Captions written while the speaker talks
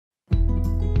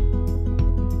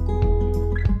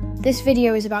This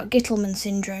video is about Gitelman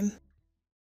syndrome.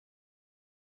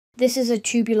 This is a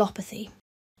tubulopathy.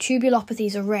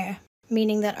 Tubulopathies are rare,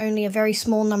 meaning that only a very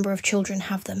small number of children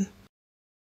have them.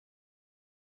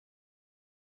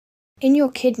 In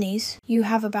your kidneys, you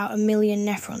have about 1 million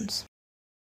nephrons.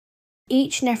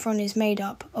 Each nephron is made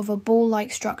up of a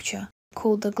ball-like structure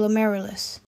called the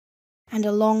glomerulus and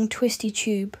a long twisty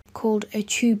tube called a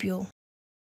tubule.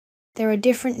 There are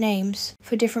different names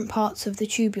for different parts of the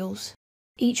tubules.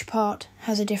 Each part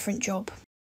has a different job.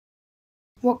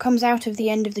 What comes out of the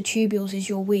end of the tubules is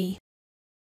your wee.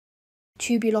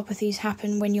 Tubulopathies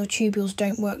happen when your tubules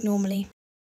don't work normally.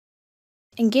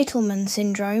 In Gitelman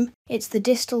syndrome, it's the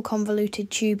distal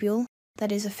convoluted tubule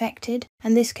that is affected,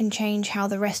 and this can change how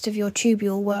the rest of your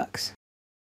tubule works.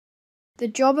 The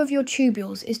job of your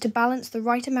tubules is to balance the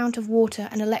right amount of water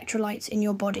and electrolytes in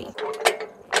your body.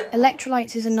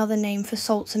 Electrolytes is another name for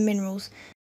salts and minerals.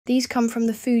 These come from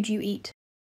the food you eat.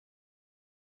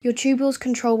 Your tubules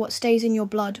control what stays in your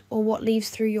blood or what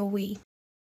leaves through your wee.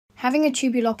 Having a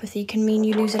tubulopathy can mean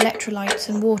you lose electrolytes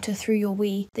and water through your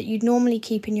wee that you'd normally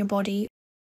keep in your body,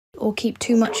 or keep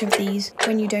too much of these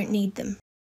when you don't need them.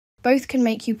 Both can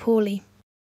make you poorly.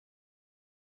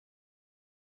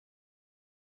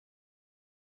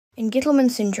 In Gitelman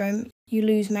syndrome, you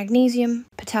lose magnesium,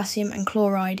 potassium and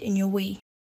chloride in your wee.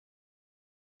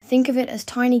 Think of it as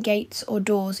tiny gates or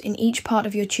doors in each part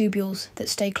of your tubules that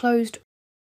stay closed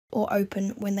or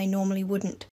open when they normally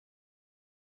wouldn't,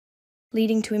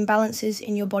 leading to imbalances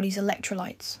in your body's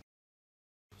electrolytes.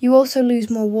 You also lose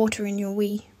more water in your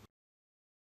wee.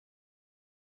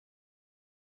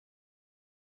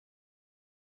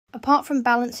 Apart from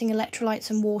balancing electrolytes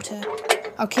and water,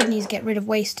 our kidneys get rid of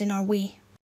waste in our wee.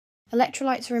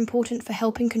 Electrolytes are important for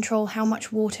helping control how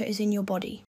much water is in your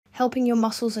body, helping your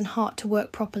muscles and heart to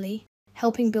work properly,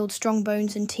 helping build strong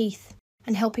bones and teeth,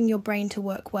 and helping your brain to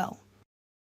work well.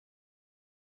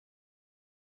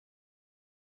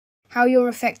 How you're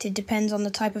affected depends on the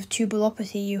type of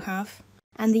tubulopathy you have,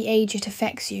 and the age it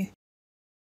affects you.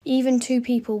 Even two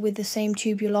people with the same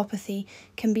tubulopathy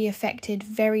can be affected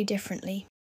very differently.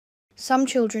 Some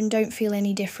children don't feel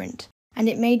any different, and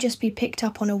it may just be picked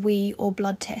up on a wee or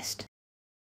blood test.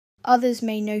 Others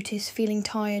may notice feeling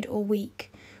tired or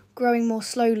weak, growing more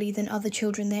slowly than other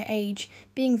children their age,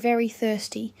 being very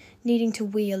thirsty, needing to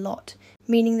wee a lot,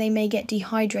 meaning they may get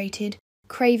dehydrated,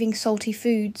 craving salty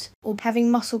foods, or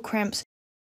having muscle cramps.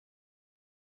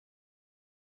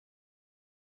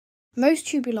 Most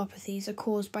tubulopathies are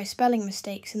caused by spelling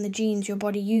mistakes in the genes your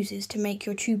body uses to make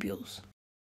your tubules.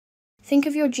 Think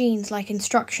of your genes like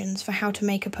instructions for how to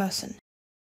make a person.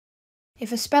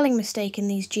 If a spelling mistake in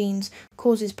these genes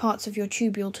causes parts of your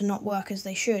tubule to not work as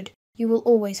they should, you will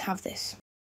always have this.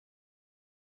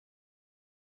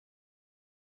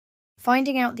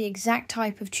 Finding out the exact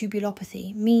type of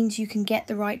tubulopathy means you can get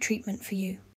the right treatment for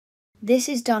you. This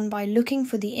is done by looking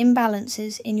for the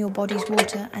imbalances in your body's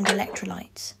water and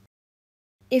electrolytes.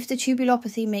 If the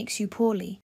tubulopathy makes you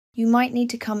poorly, you might need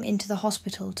to come into the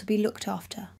hospital to be looked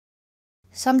after.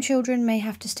 Some children may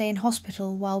have to stay in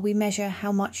hospital while we measure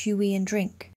how much you wee and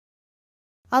drink.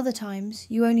 Other times,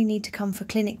 you only need to come for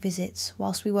clinic visits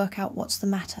whilst we work out what's the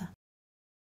matter.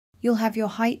 You'll have your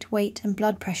height, weight and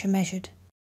blood pressure measured.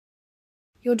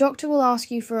 Your doctor will ask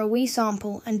you for a wee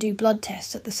sample and do blood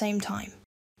tests at the same time.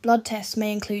 Blood tests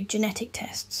may include genetic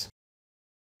tests.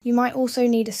 You might also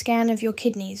need a scan of your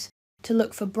kidneys to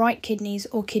look for bright kidneys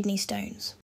or kidney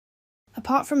stones.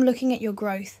 Apart from looking at your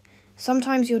growth,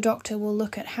 sometimes your doctor will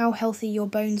look at how healthy your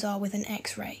bones are with an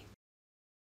X-ray.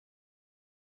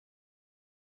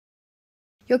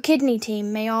 Your kidney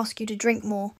team may ask you to drink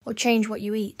more or change what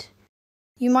you eat.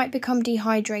 You might become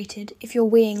dehydrated if you're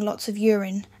weeing lots of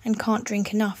urine and can't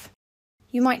drink enough.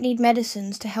 You might need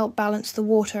medicines to help balance the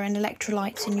water and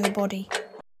electrolytes in your body.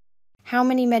 How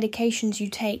many medications you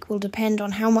take will depend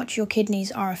on how much your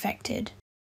kidneys are affected.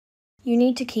 You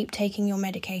need to keep taking your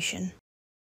medication.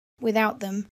 Without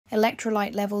them,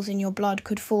 electrolyte levels in your blood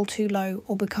could fall too low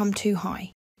or become too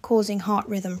high, causing heart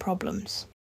rhythm problems.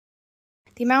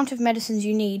 The amount of medicines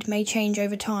you need may change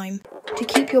over time to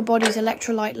keep your body's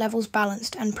electrolyte levels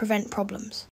balanced and prevent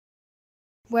problems.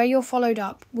 Where you're followed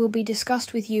up will be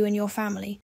discussed with you and your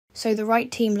family, so the right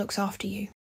team looks after you.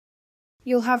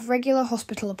 You'll have regular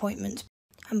hospital appointments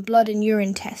and blood and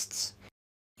urine tests.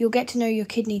 You'll get to know your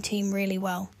kidney team really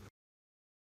well.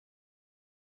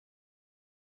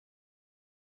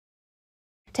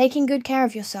 Taking good care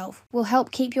of yourself will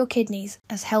help keep your kidneys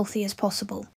as healthy as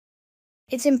possible.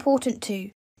 It's important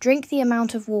to drink the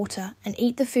amount of water and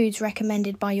eat the foods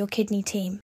recommended by your kidney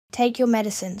team. Take your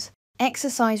medicines.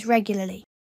 Exercise regularly.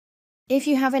 If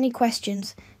you have any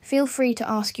questions, feel free to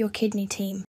ask your kidney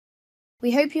team.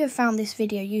 We hope you have found this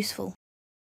video useful.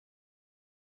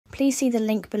 Please see the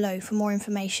link below for more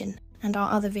information and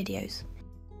our other videos.